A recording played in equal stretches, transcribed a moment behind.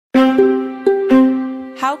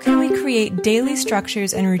How can we create daily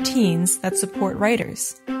structures and routines that support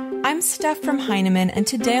writers? I'm Steph from Heinemann, and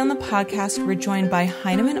today on the podcast, we're joined by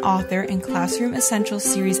Heinemann author and Classroom Essentials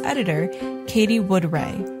series editor, Katie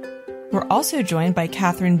Wood-Ray. We're also joined by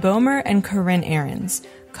Katherine Bomer and Corinne Arens,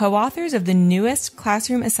 co-authors of the newest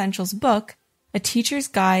Classroom Essentials book, A Teacher's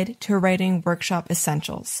Guide to Writing Workshop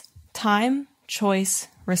Essentials: Time, Choice,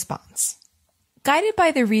 Response. Guided by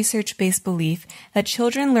the research-based belief that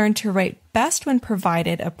children learn to write best when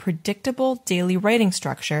provided a predictable daily writing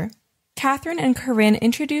structure, Katherine and Corinne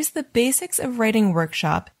introduce the basics of writing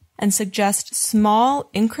workshop and suggest small,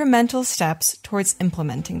 incremental steps towards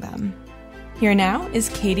implementing them. Here now is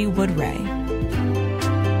Katie Wood-Ray.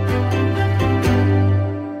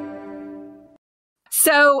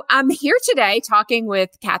 So I'm here today talking with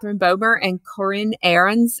Katherine Bomer and Corinne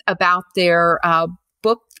Arens about their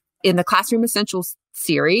book in the Classroom Essentials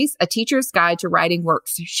series, A Teacher's Guide to Writing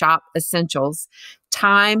Workshop Essentials: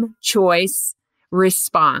 Time, Choice,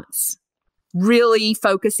 Response. Really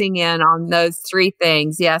focusing in on those three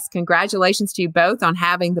things. Yes, congratulations to you both on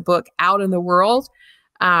having the book out in the world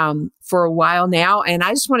for a while now. And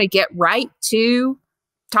I just want to get right to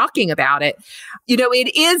talking about it. You know,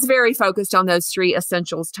 it is very focused on those three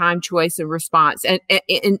essentials: time, choice, and response.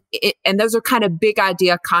 And those are kind of big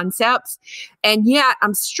idea concepts. And yet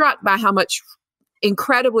I'm struck by how much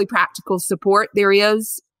incredibly practical support there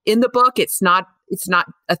is in the book. It's not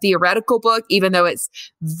a theoretical book, even though it's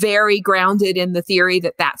very grounded in the theory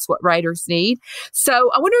that that's what writers need. So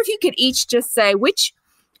I wonder if you could each just say which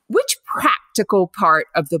practical part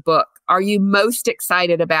of the book are you most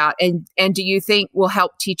excited about, and do you think will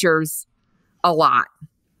help teachers a lot?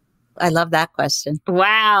 I love that question.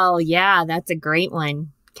 Wow. Yeah, that's a great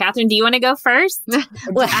one. Katherine, do you want to go first?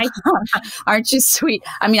 Well, aren't you sweet?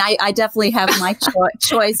 I mean, I definitely have my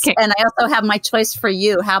choice, okay. And I also have my choice for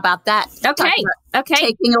you. How about that? Okay.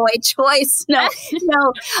 Taking away choice. No,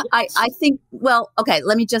 I think, well, okay,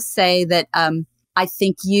 let me just say that I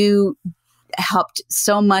think you helped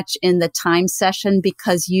so much in the time session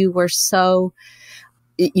because you were so,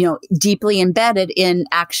 deeply embedded in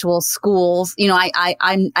actual schools. I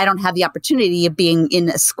don't have the opportunity of being in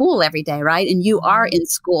a school every day, right? And you are in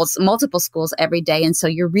schools, multiple schools every day. And so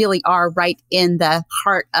you really are right in the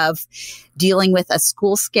heart of dealing with a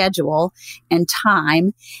school schedule and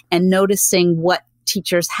time and noticing what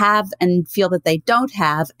teachers have and feel that they don't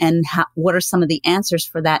have, and what are some of the answers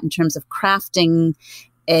for that in terms of crafting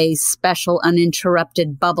a special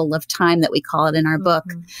uninterrupted bubble of time that we call it in our book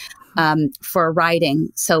for writing.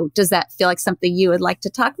 So does that feel like something you would like to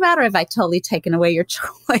talk about, or have I totally taken away your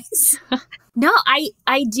choice? No,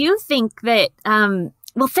 I do think that,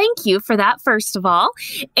 well, thank you for that, first of all.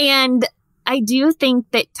 And I do think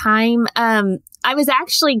that time, I was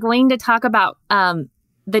actually going to talk about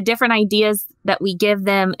the different ideas that we give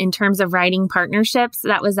them in terms of writing partnerships.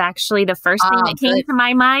 That was actually the first thing that came to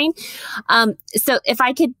my mind. So if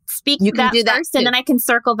I could speak to that first, and then I can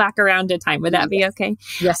circle back around to time. Would that be okay?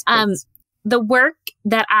 Yes. The work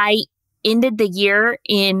that I ended the year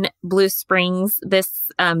in Blue Springs this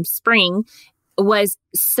spring was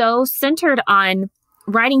so centered on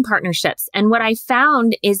writing partnerships. And what I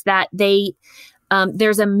found is that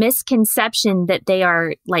there's a misconception that they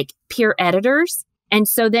are like peer editors. And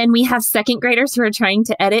so then we have second graders who are trying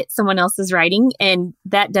to edit someone else's writing, and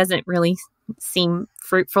that doesn't really seem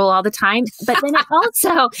fruitful all the time. But then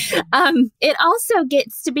it also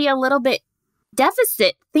gets to be a little bit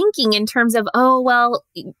deficit thinking in terms of, oh, well,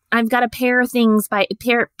 I've got to pair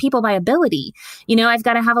people by ability. I've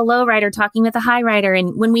got to have a low writer talking with a high writer.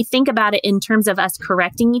 And when we think about it in terms of us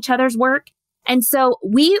correcting each other's work. And so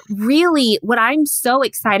what I'm so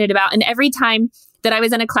excited about, and every time that I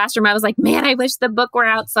was in a classroom, I was like, man, I wish the book were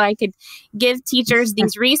out so I could give teachers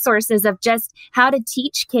these resources of just how to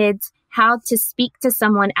teach kids how to speak to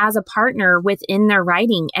someone as a partner within their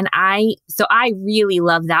writing. And I really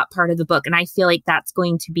love that part of the book. And I feel like that's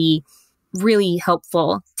going to be really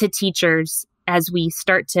helpful to teachers as we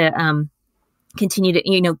start to continue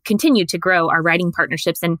to grow our writing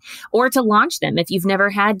partnerships or to launch them. If you've never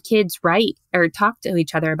had kids write or talk to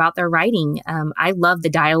each other about their writing, I love the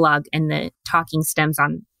dialogue and the talking stems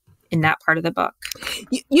in that part of the book.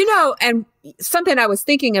 And something I was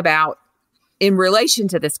thinking about in relation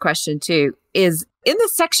to this question too is in the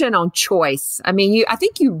section on choice. I mean, I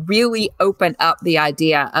think you really open up the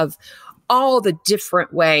idea of all the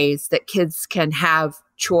different ways that kids can have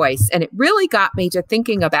choice. And it really got me to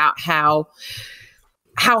thinking about how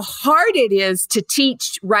how hard it is to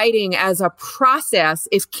teach writing as a process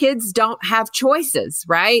if kids don't have choices,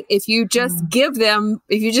 right? If you just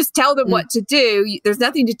if you just tell them what to do, there's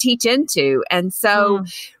nothing to teach into. And so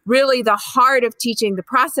really the heart of teaching the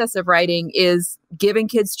process of writing is giving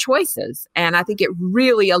kids choices. And I think it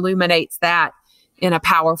really illuminates that in a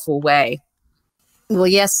powerful way. Well,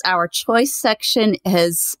 yes, our choice section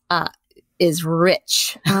is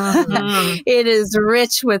rich. It is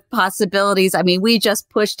rich with possibilities. I mean, we just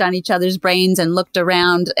pushed on each other's brains and looked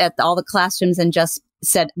around at all the classrooms and just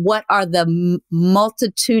said, what are the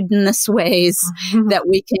multitudinous ways that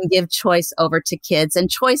we can give choice over to kids? And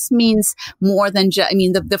choice means more than just, I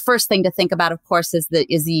mean, the first thing to think about, of course, is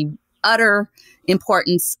the utter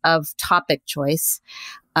importance of topic choice.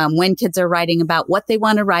 When kids are writing about what they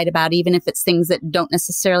want to write about, even if it's things that don't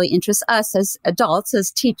necessarily interest us as adults, as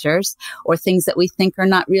teachers, or things that we think are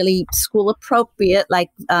not really school appropriate, like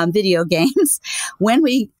video games, when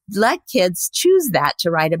we let kids choose that to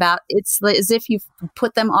write about, it's as if you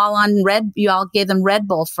put them all on you all gave them Red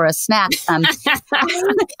Bull for a snack.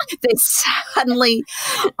 They suddenly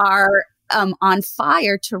are on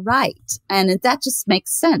fire to write. And that just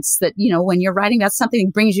makes sense that, when you're writing about something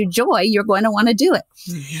that brings you joy, you're going to want to do it.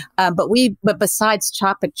 But besides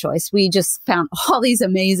topic choice, we just found all these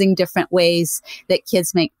amazing different ways that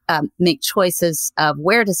kids make choices of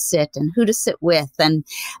where to sit and who to sit with and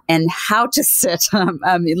how to sit.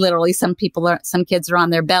 Literally some kids are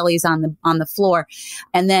on their bellies on the floor.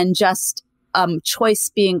 And then just choice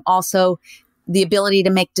being also the ability to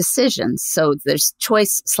make decisions. So there's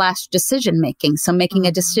choice/decision making. So making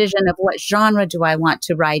a decision of what genre do I want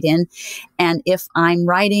to write in? And if I'm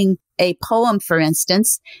writing a poem, for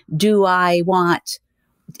instance, do I want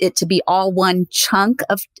it to be all one chunk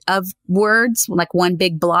of words, like one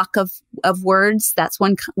big block of words? That's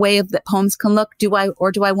one way that poems can look. Do I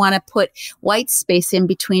want to put white space in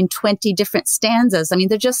between 20 different stanzas? I mean,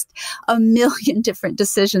 there's just a million different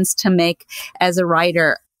decisions to make as a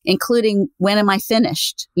writer, including when am I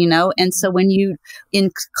finished, And so in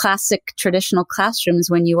classic traditional classrooms,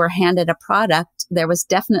 when you were handed a product, there was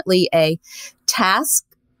definitely a task,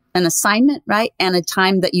 an assignment, right? And a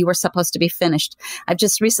time that you were supposed to be finished. I've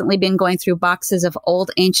just recently been going through boxes of old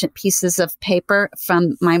ancient pieces of paper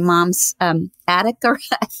from my mom's attic or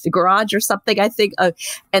the garage or something, I think.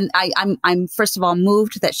 And I'm first of all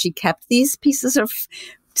moved that she kept these pieces of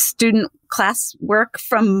student class work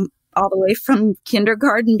from all the way from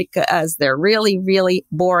kindergarten, because they're really, really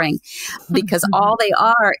boring, because all they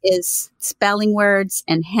are is spelling words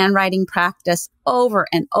and handwriting practice over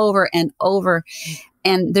and over and over.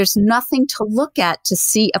 And there's nothing to look at to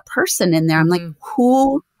see a person in there. I'm like,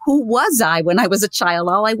 who was I when I was a child?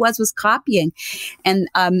 All I was copying and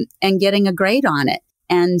getting a grade on it.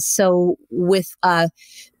 And so with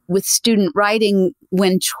student writing,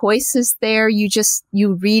 when choice is there, you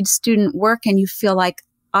read student work and you feel like,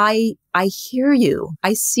 I hear you.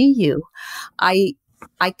 I see you. I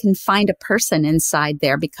can find a person inside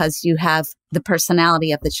there because you have the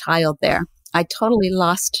personality of the child there. I totally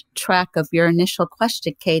lost track of your initial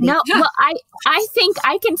question, Katie. No, well, I think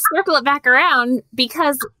I can circle it back around,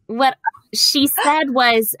 because what she said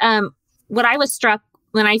was what I was struck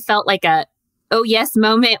when I felt like a oh yes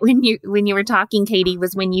moment when you were talking, Katie,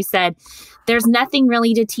 was when you said there's nothing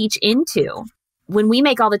really to teach into. When we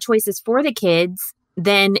make all the choices for the kids,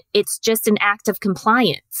 then it's just an act of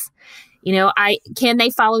compliance. Can they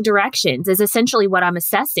follow directions is essentially what I'm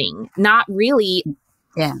assessing, not really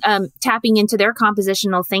tapping into their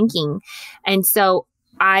compositional thinking. And so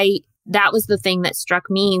that was the thing that struck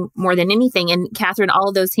me more than anything. And Catherine, all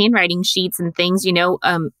of those handwriting sheets and things,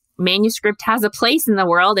 manuscript has a place in the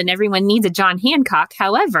world and everyone needs a John Hancock.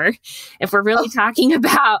 However, if we're really talking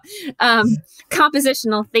about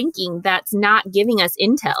compositional thinking, that's not giving us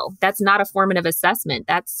intel. That's not a formative assessment.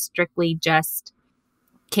 That's strictly just,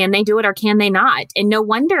 can they do it or can they not? And no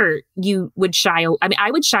wonder you would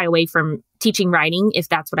I would shy away from teaching writing if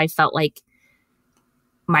that's what I felt like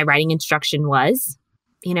my writing instruction was,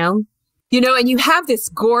 and you have this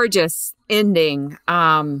gorgeous ending.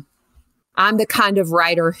 I'm the kind of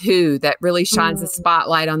writer who that really shines a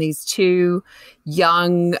spotlight on these two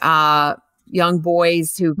young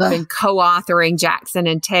boys who've been co-authoring Jackson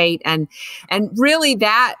and Tate. And really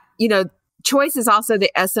that, choice is also the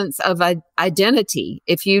essence of identity.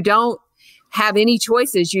 If you don't have any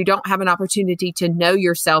choices, you don't have an opportunity to know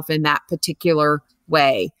yourself in that particular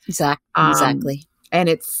way. Exactly. And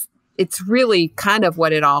it's really kind of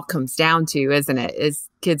what it all comes down to, isn't it? Is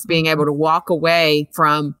kids being able to walk away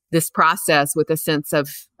from this process with a sense of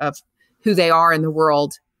who they are in the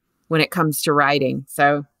world when it comes to writing.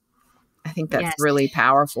 So I think that's really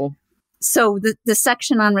powerful. So the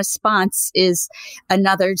section on response is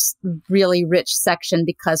another really rich section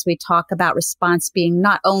because we talk about response being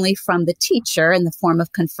not only from the teacher in the form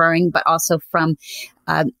of conferring, but also from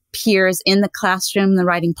peers in the classroom, the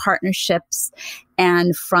writing partnerships,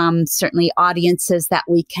 and from certainly audiences that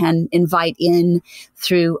we can invite in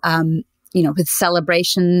through, with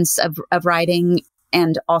celebrations of writing.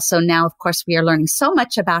 And also now, of course, we are learning so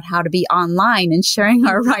much about how to be online and sharing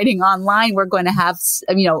our writing online. We're going to have,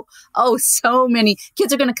 so many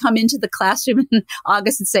kids are going to come into the classroom in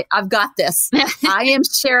August and say, I've got this. I am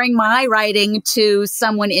sharing my writing to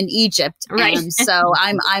someone in Egypt. Right. And so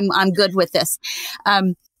I'm good with this.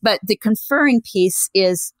 But the conferring piece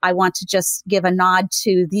is, I want to just give a nod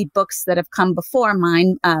to the books that have come before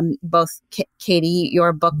mine, both Katie,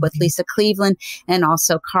 your book with Lisa Cleveland, and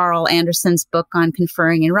also Carl Anderson's book on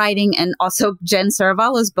conferring and writing, and also Jen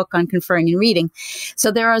Saravallo's book on conferring and reading. So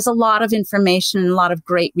there is a lot of information and a lot of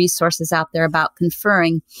great resources out there about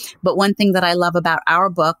conferring. But one thing that I love about our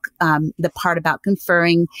book, the part about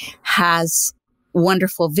conferring, has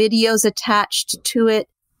wonderful videos attached to it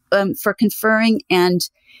for conferring. And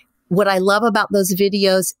what I love about those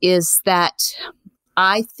videos is that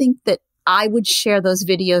I think that I would share those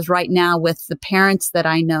videos right now with the parents that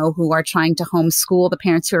I know who are trying to homeschool, the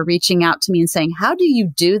parents who are reaching out to me and saying, how do you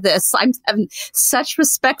do this? I'm having such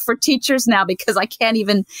respect for teachers now because I can't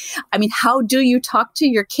even, how do you talk to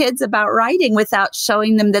your kids about writing without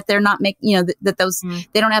showing them that they're not making,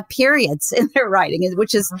 they don't have periods in their writing,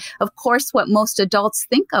 which is, of course, what most adults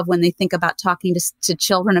think of when they think about talking to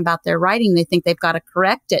children about their writing. They think they've got to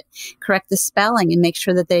correct the spelling and make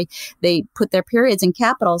sure that they put their periods in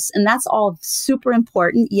capitals. And that's all super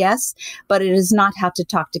important, yes, but it is not how to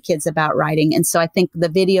talk to kids about writing. And so I think the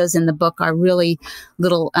videos in the book are really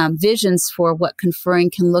little visions for what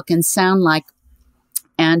conferring can look and sound like.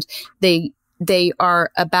 And they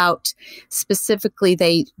are about, specifically,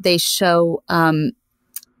 they show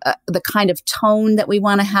the kind of tone that we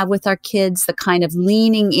want to have with our kids, the kind of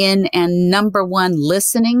leaning in, and number one,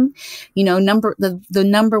 listening. The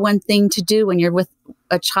number one thing to do when you're with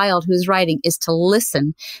a child who's writing is to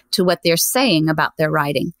listen to what they're saying about their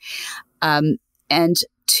writing. And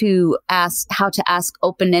to ask how to ask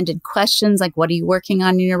open-ended questions like, what are you working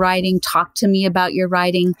on in your writing? Talk to me about your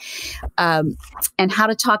writing. And how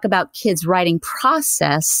to talk about kids' writing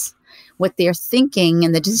process, what they're thinking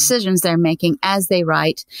and the decisions they're making as they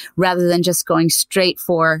write, rather than just going straight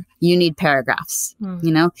for, you need paragraphs,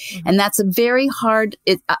 and that's a very hard,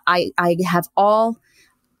 I have all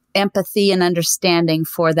empathy and understanding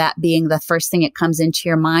for that being the first thing that comes into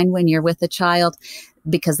your mind when you're with a child,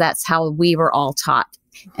 because that's how we were all taught.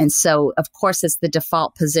 And so, of course, it's the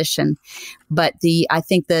default position. But I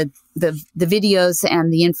think the videos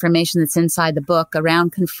and the information that's inside the book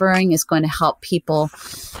around conferring is going to help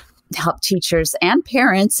teachers and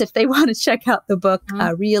parents, if they want to check out the book,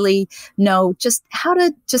 really know just how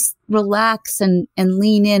to just relax and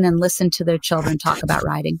lean in and listen to their children talk about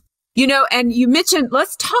writing. And you mentioned,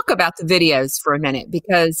 let's talk about the videos for a minute,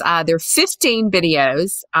 because there are 15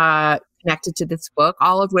 videos connected to this book,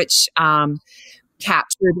 all of which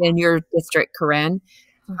captured in your district, Corinne.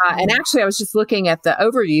 And actually, I was just looking at the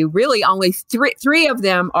overview. Really, only three of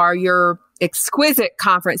them are your exquisite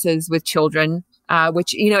conferences with children,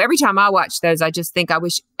 which, every time I watch those, I just think I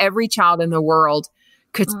wish every child in the world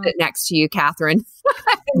could sit next to you, Katherine,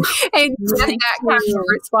 and get that kind of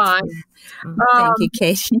response. Thank you,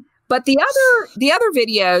 Katie. But the other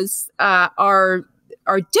videos are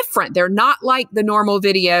different. They're not like the normal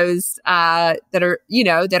videos that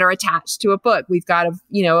are attached to a book. We've got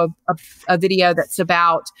a video that's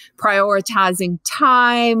about prioritizing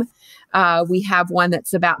time. We have one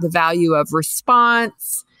that's about the value of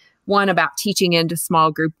response, one about teaching into small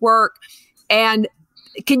group work. And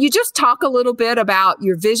can you just talk a little bit about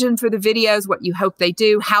your vision for the videos, what you hope they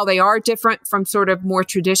do, how they are different from sort of more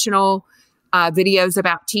traditional videos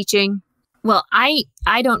about teaching? Well, I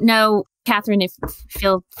don't know, Katherine,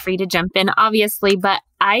 feel free to jump in, obviously, but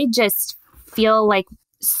I just feel like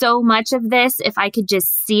so much of this, if I could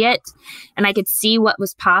just see it and I could see what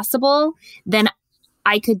was possible, then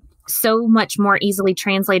I could so much more easily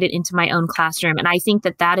translate it into my own classroom. And I think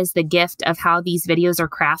that is the gift of how these videos are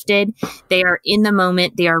crafted. They are in the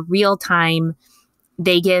moment. They are real time.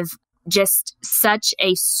 They give just such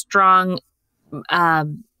a strong,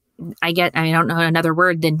 I don't know another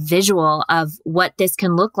word than visual of what this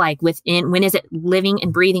can look like when is it living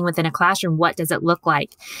and breathing within a classroom? What does it look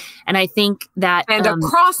like? And I think that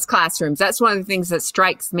across classrooms, that's one of the things that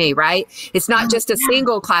strikes me, right? It's not just a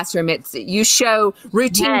single classroom. You show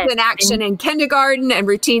routines in action in kindergarten and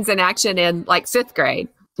routines in action in like 5th grade.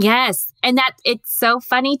 Yes. And that it's so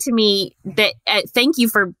funny to me that thank you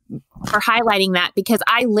for highlighting that, because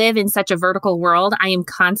I live in such a vertical world. I am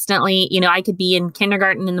constantly, I could be in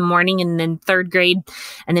kindergarten in the morning and then third grade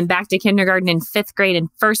and then back to kindergarten and fifth grade and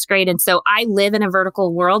first grade. And so I live in a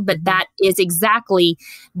vertical world, but that is exactly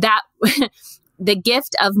that. The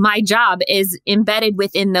gift of my job is embedded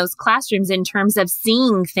within those classrooms in terms of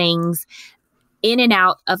seeing things in and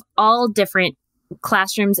out of all different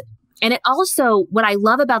classrooms. And it also, what I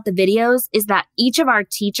love about the videos is that each of our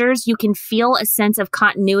teachers, you can feel a sense of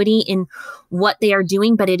continuity in what they are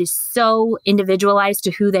doing, but it is so individualized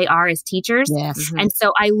to who they are as teachers. Yes. Mm-hmm. And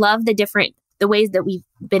so I love the ways that we've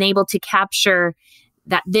been able to capture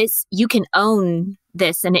that you can own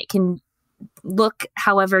this and it can look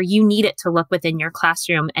however you need it to look within your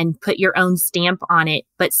classroom and put your own stamp on it,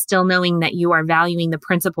 but still knowing that you are valuing the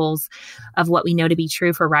principles of what we know to be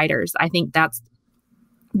true for writers. I think that's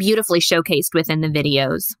beautifully showcased within the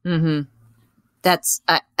videos. Mm-hmm.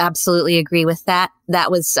 I absolutely agree with that. That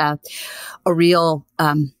was a real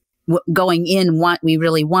going in. We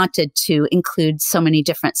really wanted to include so many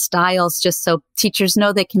different styles, just so teachers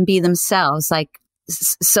know they can be themselves.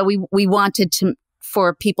 So we wanted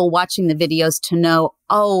for people watching the videos to know,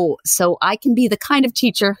 so I can be the kind of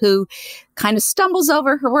teacher who kind of stumbles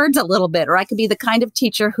over her words a little bit, or I can be the kind of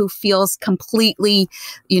teacher who feels completely,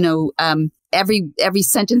 every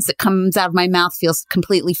sentence that comes out of my mouth feels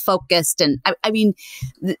completely focused. And you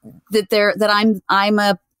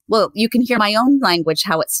can hear my own language,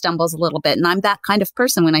 how it stumbles a little bit. And I'm that kind of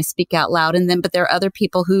person when I speak out loud. But there are other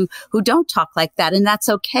people who don't talk like that. And that's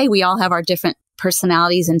okay. We all have our different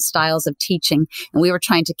personalities and styles of teaching. And we were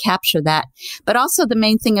trying to capture that. But also the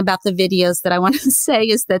main thing about the videos that I want to say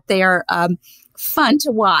is that they are fun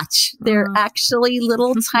to watch. They're actually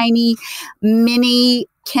little tiny mini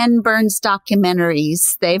Ken Burns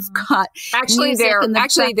documentaries. They've got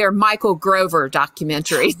they're Michael Grover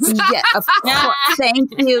documentaries. Yeah, of course.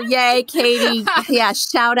 Thank you. Yay, Katie. Yeah,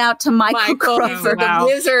 shout out to Michael Grover, the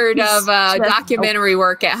wizard of documentary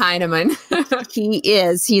work at Heinemann. He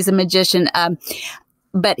is. He's a magician.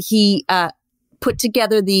 But he put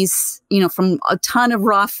together these, from a ton of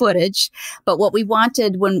raw footage. But what we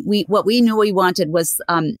wanted what we knew we wanted was,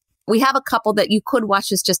 we have a couple that you could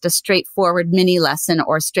watch as just a straightforward mini lesson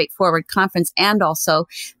or a straightforward conference. And also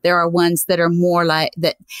there are ones that are more like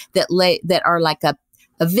that are like a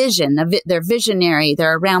vision. They're visionary.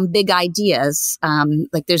 They're around big ideas.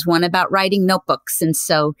 Like there's one about writing notebooks. And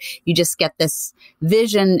so you just get this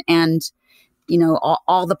vision and,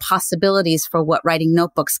 all the possibilities for what writing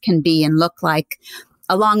notebooks can be and look like,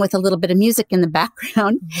 along with a little bit of music in the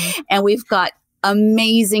background. Mm-hmm. And we've got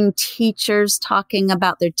amazing teachers talking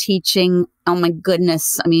about their teaching. Oh my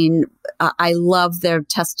goodness. I mean, I love their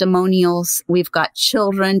testimonials. We've got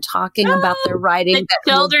children talking about their writing. The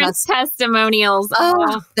children's testimonials.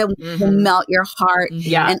 That will melt your heart.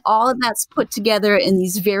 Yeah. And all of that's put together in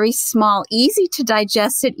these very small, easy to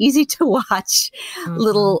digest and easy to watch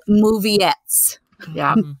little moviettes.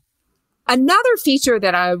 Yeah. Another feature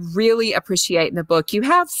that I really appreciate in the book, you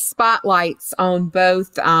have spotlights on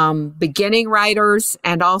both beginning writers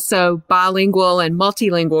and also bilingual and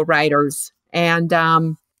multilingual writers. And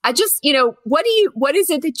I just, what is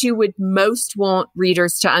it that you would most want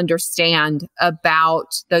readers to understand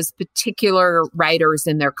about those particular writers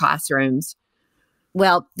in their classrooms?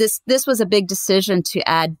 Well, this was a big decision to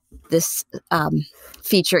add this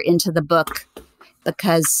feature into the book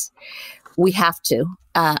because we have to.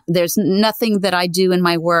 There's nothing that I do in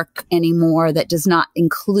my work anymore that does not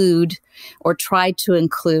include or try to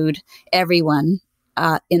include everyone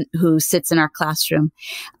who sits in our classroom.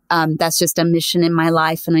 That's just a mission in my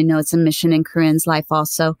life. And I know it's a mission in Corinne's life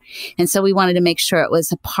also. And so we wanted to make sure it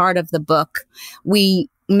was a part of the book. We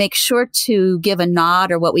make sure to give a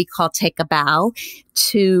nod, or what we call take a bow,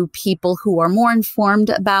 to people who are more informed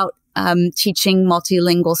about teaching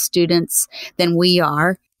multilingual students than we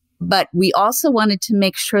are. But we also wanted to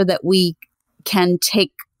make sure that we can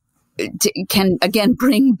again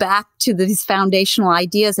bring back to these foundational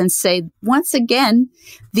ideas and say, once again,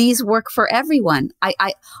 these work for everyone.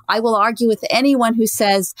 I will argue with anyone who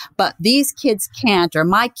says, but these kids can't, or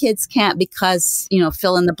my kids can't because,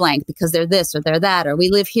 fill in the blank, because they're this or they're that, or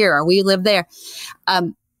we live here or we live there.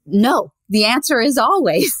 No, the answer is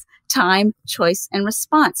always time, choice, and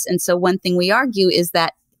response. And so one thing we argue is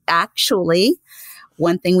that actually,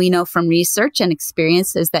 one thing we know from research and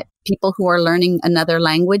experience is that people who are learning another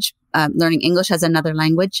language, learning English as another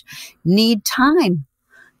language, need time.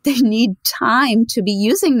 They need time to be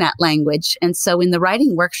using that language. And so in the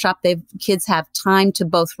writing workshop, kids have time to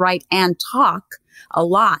both write and talk a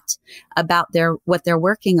lot about what they're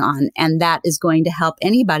working on. And that is going to help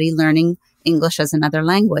anybody learning English as another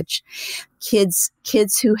language. Kids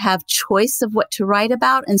who have choice of what to write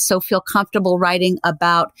about and so feel comfortable writing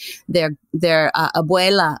about their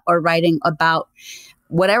abuela or writing about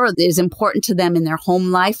whatever is important to them in their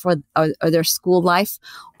home life or their school life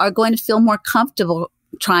are going to feel more comfortable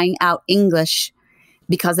trying out English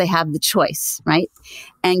because they have the choice, right?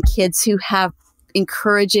 And kids who have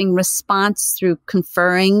encouraging response through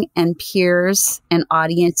conferring and peers and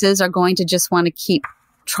audiences are going to just want to keep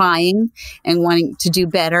trying and wanting to do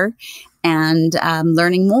better and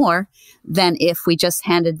learning more than if we just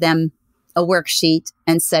handed them a worksheet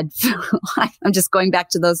and said, I'm just going back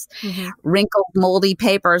to those wrinkled, moldy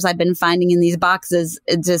papers I've been finding in these boxes,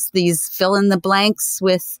 just these fill in the blanks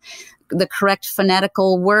with the correct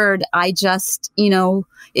phonetical word. I just,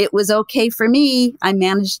 it was okay for me. I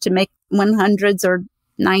managed to make 100s or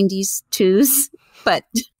 90s twos, but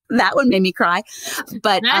that one made me cry.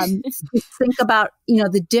 But think about,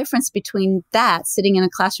 the difference between that, sitting in a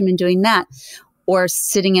classroom and doing that, or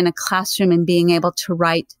sitting in a classroom and being able to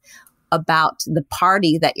write about the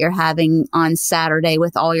party that you're having on Saturday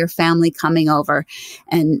with all your family coming over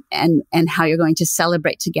and how you're going to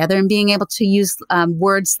celebrate together and being able to use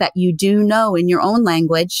words that you do know in your own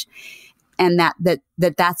language and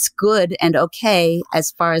that's good and okay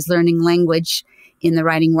as far as learning language in the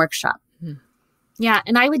writing workshop. Yeah.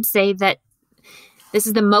 And I would say that this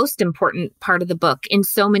is the most important part of the book in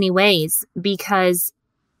so many ways, because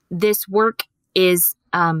this work is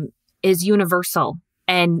universal.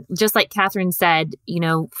 And just like Katherine said,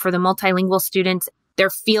 for the multilingual students, there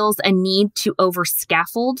feels a need to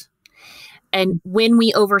over-scaffold. And when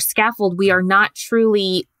we over-scaffold, we are not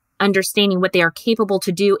truly understanding what they are capable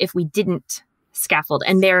to do if we didn't scaffold.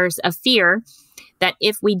 And there's a fear that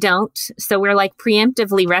if we don't, so we're like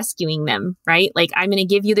preemptively rescuing them, right? Like, I'm going to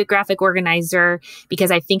give you the graphic organizer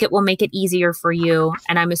because I think it will make it easier for you.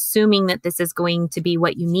 And I'm assuming that this is going to be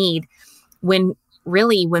what you need. When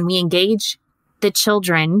really, when we engage the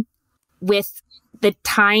children with the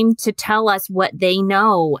time to tell us what they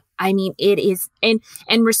know, I mean, it is, and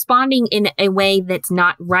responding in a way that's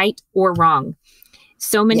not right or wrong.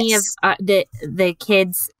 So many of the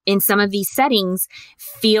kids in some of these settings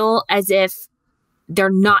feel as if they're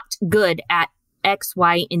not good at X,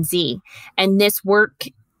 Y, and Z. And this work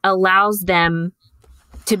allows them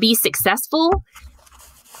to be successful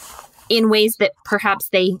in ways that perhaps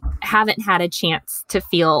they haven't had a chance to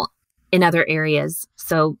feel in other areas.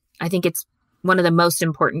 So I think it's one of the most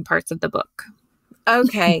important parts of the book.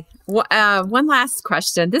 Okay. One last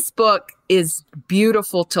question. This book is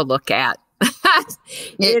beautiful to look at.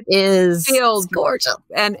 It feels gorgeous.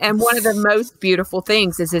 And one of the most beautiful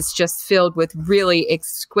things is it's just filled with really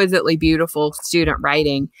exquisitely beautiful student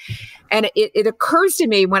writing. And it occurs to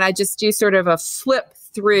me when I just do sort of a flip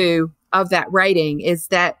through of that writing is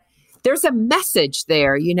that there's a message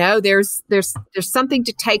there, there's something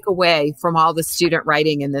to take away from all the student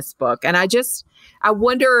writing in this book. And I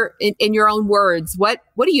wonder in your own words, what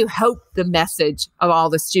do you hope the message of all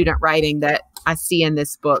the student writing that I see in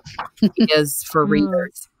this book is for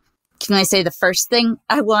readers? Can I say the first thing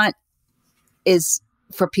I want is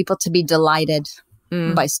for people to be delighted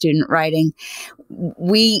by student writing.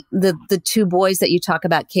 The two boys that you talk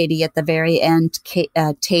about, Katie, at the very end,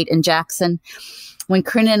 Tate and Jackson, when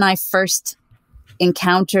Corinne and I first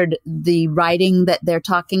encountered the writing that they're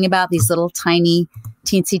talking about, these little tiny,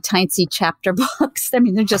 teensy chapter books. I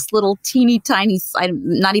mean, they're just little teeny tiny,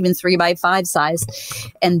 not even 3x5 size.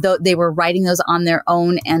 And they were writing those on their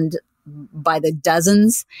own and by the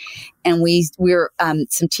dozens. And we were,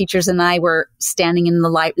 some teachers and I were standing in the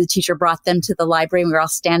library. The teacher brought them to the library. And we were all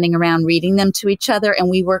standing around reading them to each other. And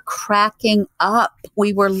we were cracking up.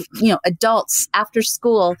 We were, adults after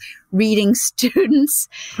school reading students'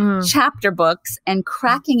 chapter books and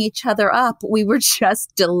cracking each other up. We were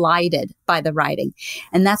just delighted by the writing.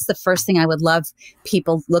 And that's the first thing I would love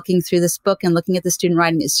people looking through this book and looking at the student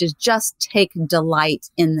writing is to just take delight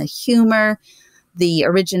in the humor, the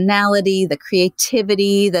originality, the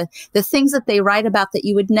creativity, the things that they write about that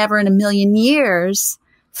you would never in a million years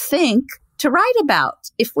think to write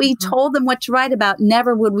about. If we told them what to write about,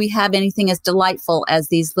 never would we have anything as delightful as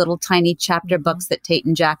these little tiny chapter books that Tate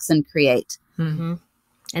and Jackson create. And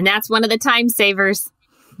that's one of the time savers,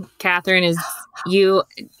 Katherine, is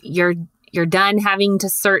you're done having to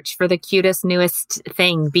search for the cutest, newest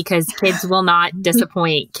thing because kids will not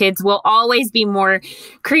disappoint. Kids will always be more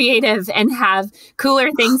creative and have cooler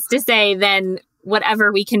things to say than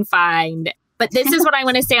whatever we can find. But this is what I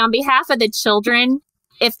want to say on behalf of the children.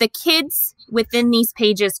 If the kids within these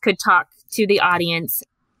pages could talk to the audience,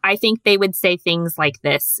 I think they would say things like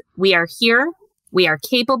this: we are here, we are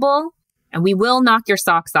capable, and we will knock your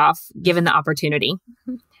socks off given the opportunity.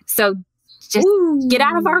 So just get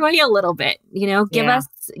out of our way a little bit, give us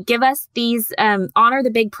these, honor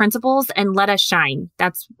the big principles and let us shine.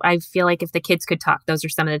 I feel like if the kids could talk, those are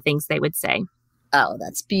some of the things they would say. Oh,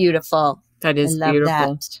 that's beautiful. That is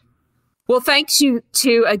beautiful. That. Well, thanks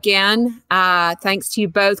to again. Thanks to you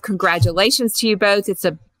both. Congratulations to you both. It's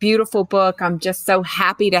a beautiful book. I'm just so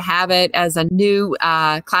happy to have it as a new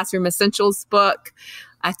Classroom Essentials book.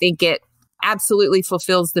 I think it absolutely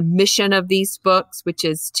fulfills the mission of these books, which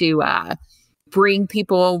is to bring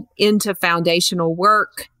people into foundational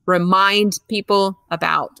work, remind people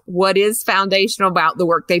about what is foundational about the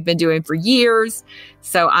work they've been doing for years.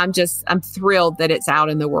 So I'm thrilled that it's out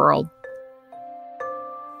in the world.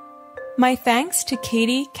 My thanks to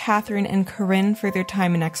Katie, Katherine, and Corinne for their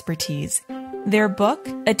time and expertise. Their book,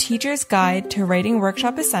 A Teacher's Guide to Writing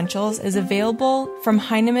Workshop Essentials, is available from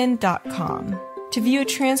Heinemann.com. To view a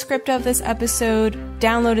transcript of this episode,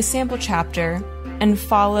 download a sample chapter, and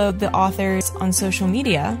follow the authors on social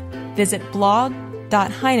media, visit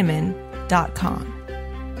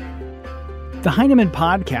blog.heinemann.com. The Heinemann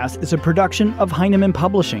Podcast is a production of Heinemann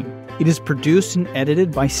Publishing. It is produced and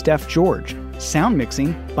edited by Steph George. Sound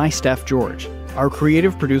mixing by Steph George. Our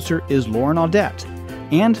creative producer is Lauren Audette.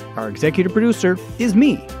 And our executive producer is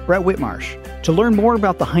me, Brett Whitmarsh. To learn more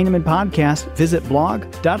about the Heinemann Podcast, visit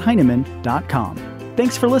blog.heinemann.com.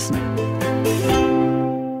 Thanks for listening.